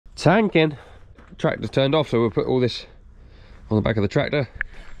tanking. Tractor turned off, so we'll put all this on the back of the tractor.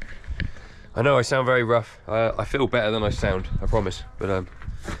 I know I sound very rough. I feel better than I sound, I promise. But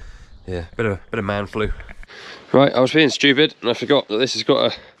yeah, bit of man flu. Right, I was being stupid and I forgot that this has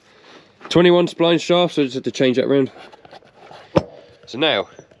got a 21 spline shaft, so I just had to change that round. So now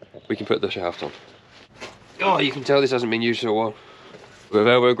we can put the shaft on. Oh, you can tell this hasn't been used for a while. With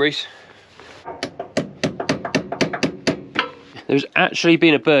elbow grease. There's actually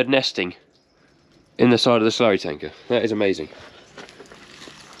been a bird nesting in the side of the slurry tanker. That is amazing.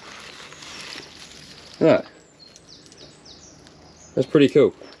 Look at that. That's pretty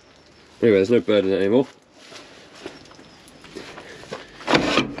cool. Anyway, there's no bird in it anymore.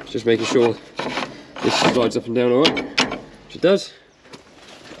 Just making sure this slides up and down alright, which it does.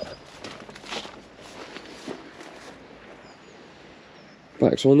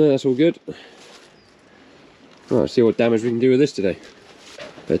 Back's on there, that's all good. Right, let's see what damage we can do with this today.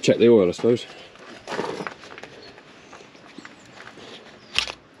 Better check the oil, I suppose.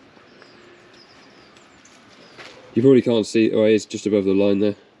 You probably can't see, oh, it's just above the line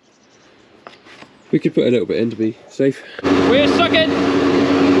there. We could put a little bit in to be safe. We're sucking!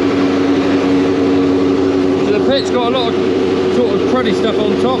 So the pit's got a lot of sort of cruddy stuff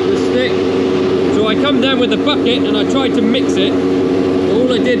on top, the stick. So I come down with the bucket and I tried to mix it. But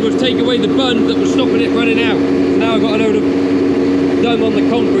all I did was take away the bund that was stopping it running out. So now I've got a load of dung on the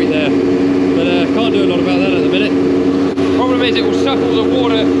concrete there. But can't do a lot about that at the minute. Problem is it will suck all the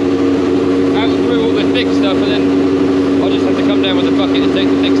water out through all the thick stuff, and then I'll just have to come down with the bucket and take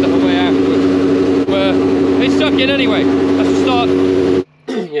the thick stuff away afterwards. It's stuck in anyway. That's the start.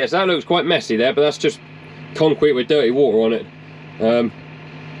 Yes, that looks quite messy there, but that's just concrete with dirty water on it.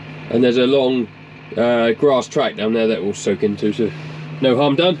 And there's a long grass track down there that will soak into, so no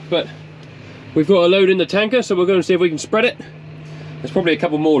harm done. But we've got a load in the tanker, so we're going to see if we can spread it. There's probably a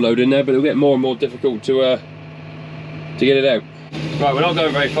couple more load in there, but it'll get more and more difficult to get it out. Right, we're not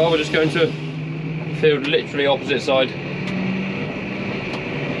going very far. We're just going to a field literally opposite side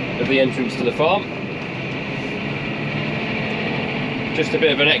of the entrance to the farm. Just a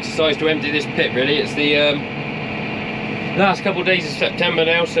bit of an exercise to empty this pit, really. It's the last couple of days of September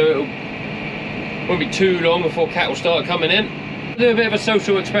now, so it won't be too long before cattle start coming in. I'll do a bit of a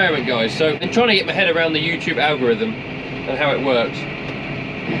social experiment, guys. So I'm trying to get my head around the YouTube algorithm and how it works.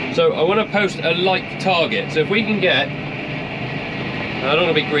 So I want to post a like target. So if we can get, I don't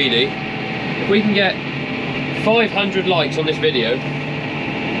want to be greedy, if we can get 500 likes on this video,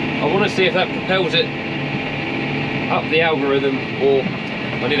 I want to see if that propels it up the algorithm, or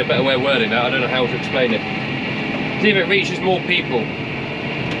I need a better way of wording that, I don't know how to explain it. See if it reaches more people.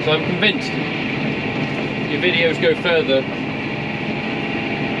 So I'm convinced your videos go further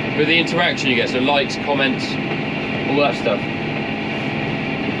with the interaction you get, so likes, comments, all that stuff.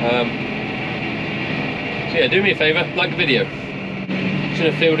 So yeah, do me a favour, like the video. It's in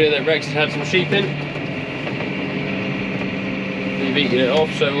a field here that Rex has had some sheep in. We've eaten it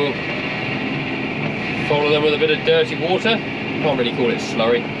off, so we'll follow them with a bit of dirty water. Can't really call it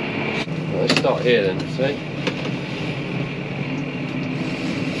slurry. Well, let's start here then, say.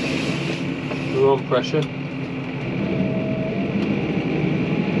 We're on pressure.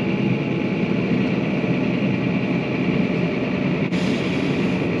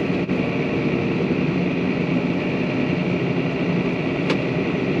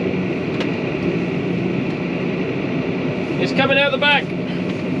 It's coming out the back! I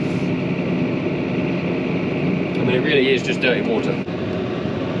mean, it really is just dirty water.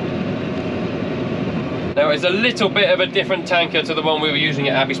 Now, it's a little bit of a different tanker to the one we were using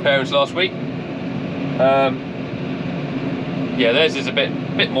at Abby's parents last week. Yeah, theirs is a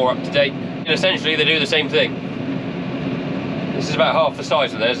bit more up to date. And essentially, they do the same thing. This is about half the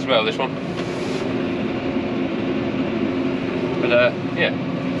size of theirs as well, this one. But yeah,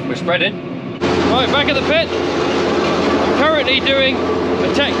 we're spreading. Right, back at the pit. I'm currently doing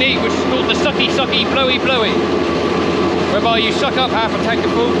a technique which is called the sucky, blowy, whereby you suck up half a tanker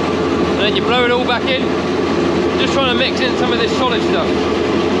full and then you blow it all back in. Just trying to mix in some of this solid stuff.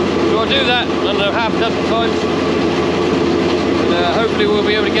 So I'll do that, I don't know, half a dozen times, and hopefully we'll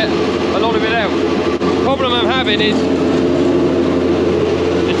be able to get a lot of it out. The problem I'm having is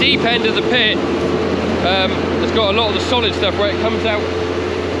the deep end of the pit has got a lot of the solid stuff where it comes out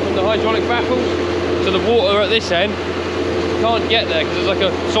from the hydraulic baffles, so the water at this end can't get there because there's like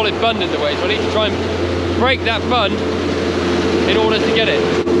a solid bund in the way, so I need to try and break that bund in order to get it.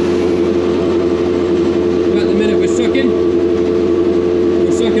 About the minute we're sucking.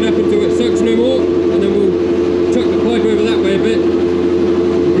 We'll suck it up until it sucks no more, and then we'll chuck the pipe over that way a bit,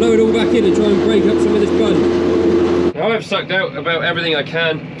 blow it all back in and try and break up some of this bund. Now I've sucked out about everything I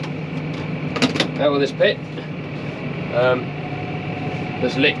can out of this pit.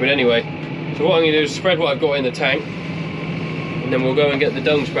 There's liquid anyway. So what I'm going to do is spread what I've got in the tank, and then we'll go and get the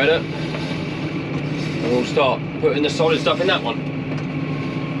dung spreader, and we'll start putting the solid stuff in that one,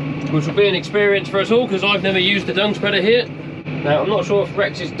 which will be an experience for us all because I've never used the dung spreader here. Now I'm not sure if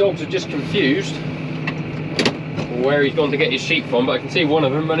Rex's dogs are just confused or where he's gone to get his sheep from, but I can see one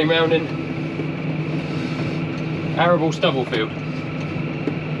of them running around in arable stubble field.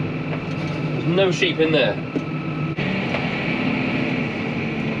 There's no sheep in there.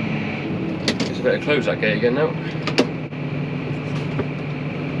 Guess I better close that gate again now.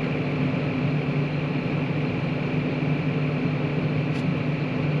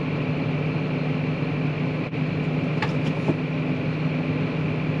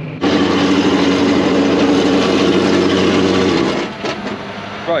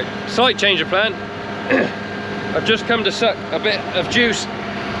 Right, slight change of plan. I've just come to suck a bit of juice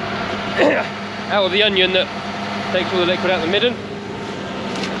out of the onion that takes all the liquid out of the midden.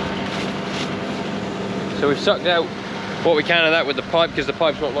 So we've sucked out what we can of that with the pipe because the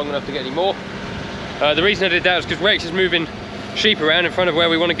pipe's not long enough to get any more. The reason I did that is because Rex is moving sheep around in front of where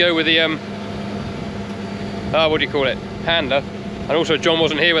we want to go with the what do you call it, hander. And also John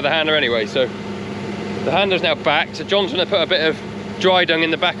wasn't here with the hander anyway, so the hander's now back. So John's going to put a bit of dry dung in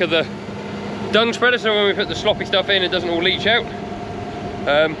the back of the dung spreader, so when we put the sloppy stuff in, it doesn't all leach out.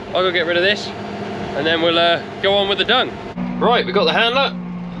 I'll go get rid of this, and then we'll go on with the dung. Right, we've got the handler.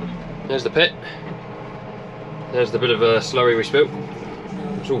 There's the pit. There's the bit of slurry we spilt.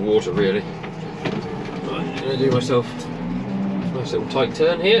 It's all water, really. Right, I'm going to do myself a nice little tight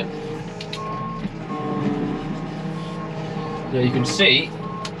turn here. Now you can see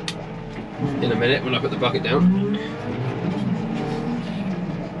in a minute when I put the bucket down,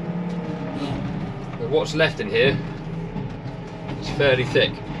 what's left in here is fairly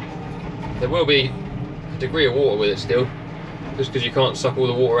thick. There will be a degree of water with it still, just because you can't suck all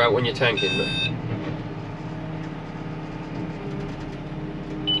the water out when you're tanking. But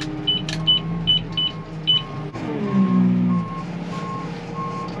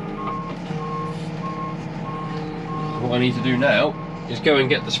what I need to do now is go and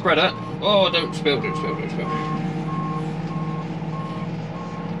get the spreader. Oh, don't spill, don't spill, don't spill.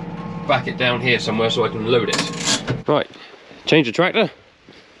 Back it down here somewhere so I can load it. Right, change the tractor.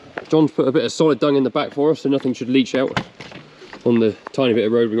 John's put a bit of solid dung in the back for us so nothing should leach out on the tiny bit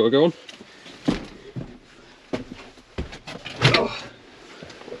of road we've got to go on. Oh.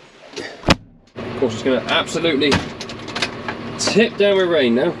 Of course it's going to absolutely tip down with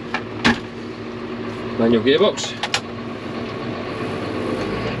rain now. Manual gearbox.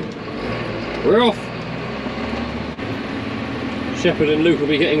 We're off. Shepherd and Luke will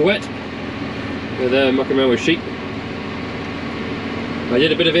be getting wet with mucking around with sheep. I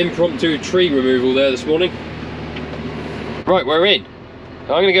did a bit of impromptu tree removal there this morning. Right, we're in.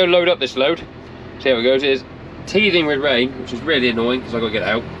 So I'm going to go load up this load, see how it goes. It is teething with rain, which is really annoying because I've got to get it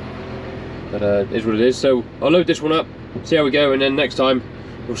out. But it is what it is. So I'll load this one up, see how we go, and then next time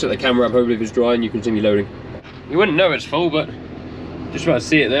we'll set the camera up, hopefully if it's dry, and you continue loading. You wouldn't know it's full, but just about to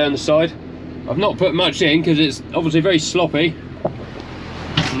see it there on the side. I've not put much in because it's obviously very sloppy.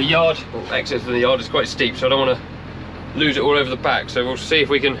 And the yard, or access to the yard, is quite steep, so I don't want to lose it all over the back. So we'll see if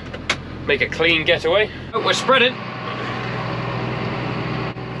we can make a clean getaway. Oh, we're spreading.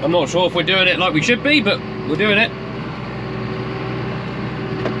 I'm not sure if we're doing it like we should be, but we're doing it.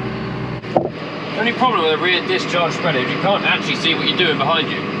 The only problem with a rear discharge spreader is you can't actually see what you're doing behind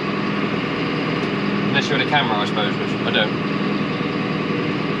you. Unless you're in a camera, I suppose, which I don't.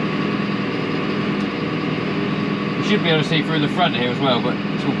 You should be able to see through the front here as well, but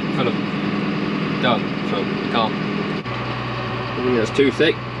it's all full of dung, so you can't. I think that's too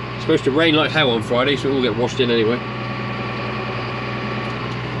thick. It's supposed to rain like hell on Friday, so it will get washed in anyway.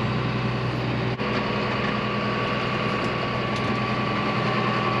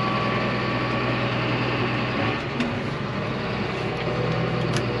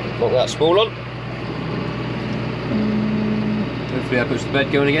 Got that spool on. Hopefully that puts the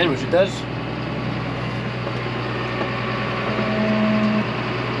bed going again, which it does.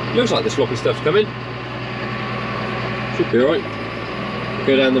 Looks like the sloppy stuff's coming. Should be alright.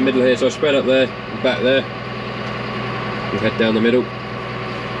 Go down the middle here, so I spread up there, and back there. We'll head down the middle.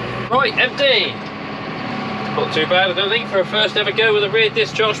 Right, empty! Not too bad, I don't think, for a first ever go with a rear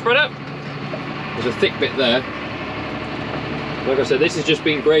discharge spreader. There's a thick bit there. Like I said, this has just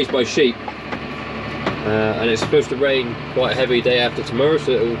been grazed by sheep. And it's supposed to rain quite heavy day after tomorrow,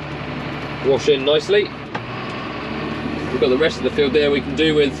 so it'll wash in nicely. We've got the rest of the field there we can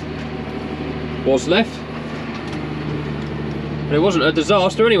do with what's left. And it wasn't a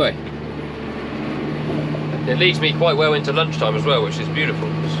disaster anyway. It leads me quite well into lunchtime as well, which is beautiful.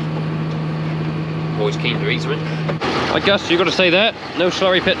 I'm always keen to eat something. Right, Gus, you've got to stay there. No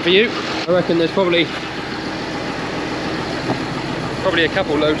slurry pit for you. I reckon there's probably a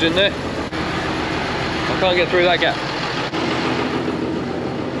couple loads in there. I can't get through that gap.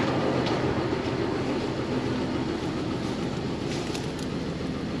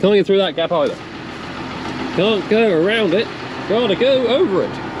 Can't get through that gap either. Can't go around it. Gotta go over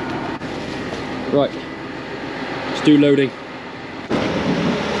it. Right. Let's do loading.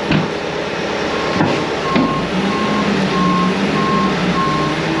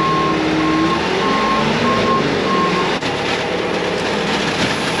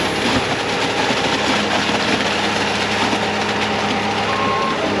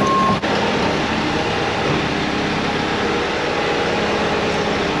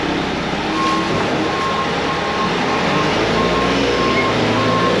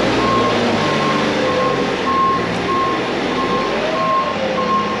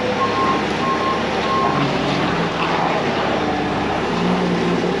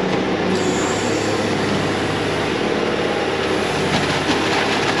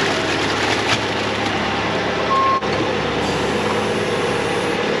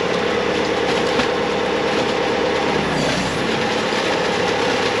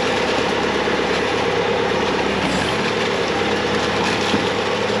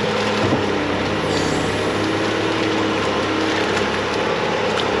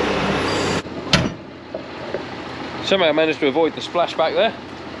 Somehow I managed to avoid the splashback there.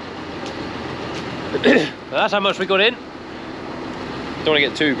 That's how much we got in. Don't want to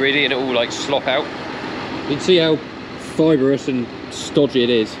get too greedy and it all like slop out. You can see how fibrous and stodgy it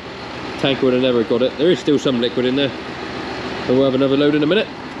is. Tanker would have never got it. There is still some liquid in there. And we'll have another load in a minute.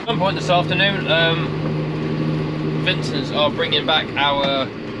 At some point this afternoon, Vincent's are bringing back our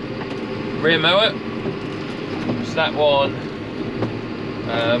rear mower. So that one,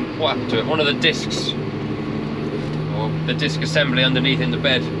 what happened to it? One of the discs, or the disc assembly underneath in the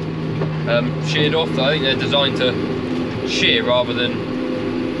bed, sheared off. I think they're designed to shear rather than,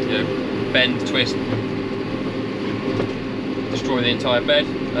 you know, bend, twist, destroy the entire bed,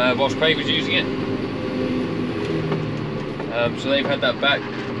 whilst Craig was using it. So they've had that back.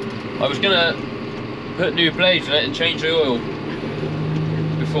 I was gonna put new blades in it and change the oil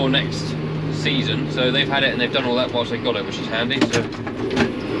before next season, so they've had it and they've done all that whilst they've got it, which is handy, so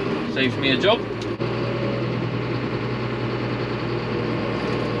saves me a job.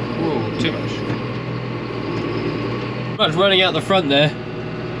 Whoa, too much. Much running out the front there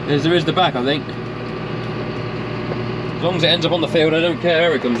as there is the back, I think. As long as it ends up on the field, I don't care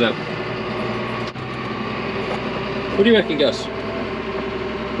how it comes out. What do you reckon, Gus?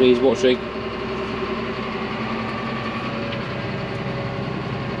 He's watching.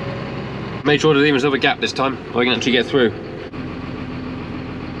 Made sure to leave myself a gap this time, so I can actually get through.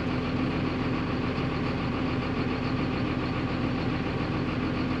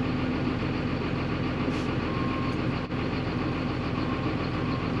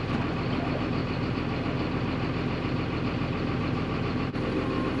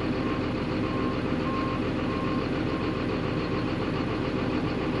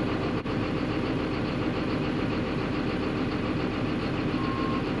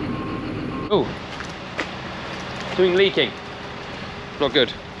 Oh, doing leaking, not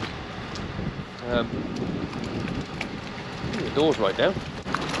good. The door's right down.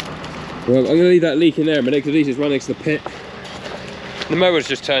 Well, I'm going to leave that leak in there a minute because at least it's right next to the pit. The mower's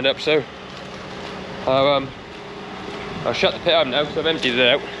just turned up, so I'll shut the pit up now because I've emptied it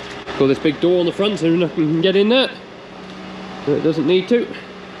out. Got this big door on the front so nothing can get in there, but it doesn't need to.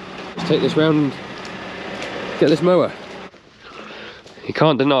 Let's take this round and get this mower. You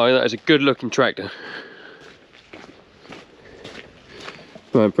can't deny that it's a good looking tractor.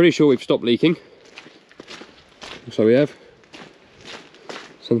 Well, I'm pretty sure we've stopped leaking. So we have.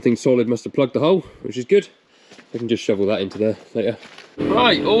 Something solid must have plugged the hole, which is good. I can just shovel that into there later.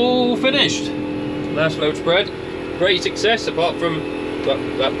 Right, all finished. Last load spread. Great success, apart from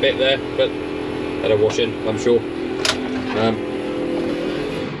that bit there, but had a wash in, I'm sure.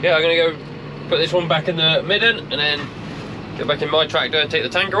 Yeah, I'm gonna go put this one back in the midden and then get back in my tractor and take the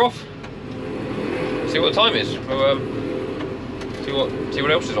tanker off. See what the time is. So, see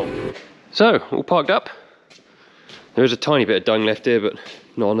what else is on. So, all parked up. There is a tiny bit of dung left here, but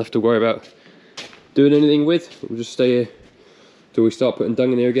not enough to worry about doing anything with. We'll just stay here till we start putting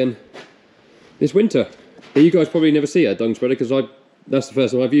dung in here again this winter. Now, you guys probably never see our dung spreader because that's the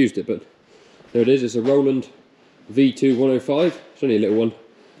first time I've used it, but there it is. It's a Roland V2 105. It's only a little one.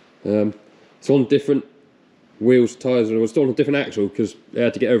 It's on different wheels, tyres, and it was still on a different axle because they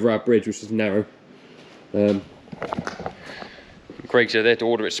had to get over our bridge, which is narrow. Craig said they had to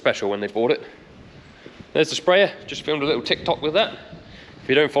order it special when they bought it. There's the sprayer, just filmed a little TikTok with that. If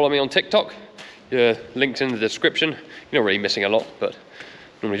you don't follow me on TikTok, link's in the description. You're not really missing a lot, but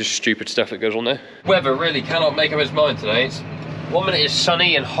normally just stupid stuff that goes on there. Weather really cannot make up its mind today. It's, one minute it's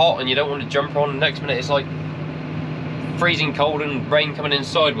sunny and hot and you don't want to jump on, the next minute it's like freezing cold and rain coming in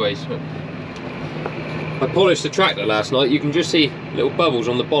sideways. I polished the tractor last night. You can just see little bubbles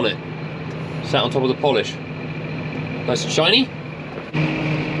on the bonnet, sat on top of the polish. Nice and shiny.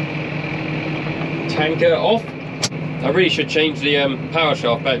 Tanker off. I really should change the power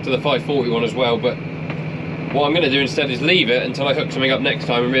shaft back to the 540 one as well, but what I'm going to do instead is leave it until I hook something up next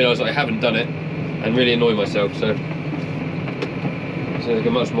time and realise that I haven't done it and really annoy myself. So it's like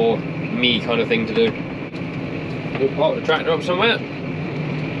a much more me kind of thing to do. We'll park the tractor up somewhere.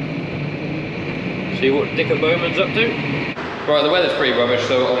 See what Dicker Bowman's up to. Right, the weather's pretty rubbish,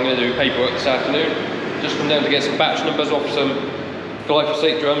 so I'm going to do paperwork this afternoon. Just come down to get some batch numbers off some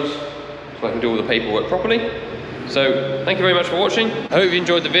glyphosate drums so I can do all the paperwork properly. So thank you very much for watching. I hope you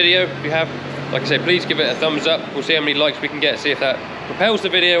enjoyed the video. If you have, like I said, please give it a thumbs up. We'll see how many likes we can get, see if that propels the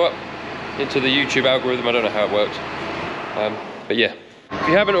video up into the YouTube algorithm. I don't know how it works, but yeah, if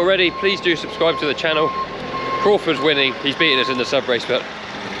you haven't already, please do subscribe to the channel. Crawford's winning. He's beating us in the sub race, but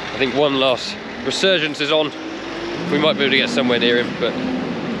I think one last resurgence is on. We might be able to get somewhere near him, but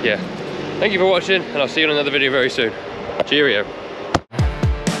yeah. Thank you for watching, and I'll see you in another video very soon. Cheerio.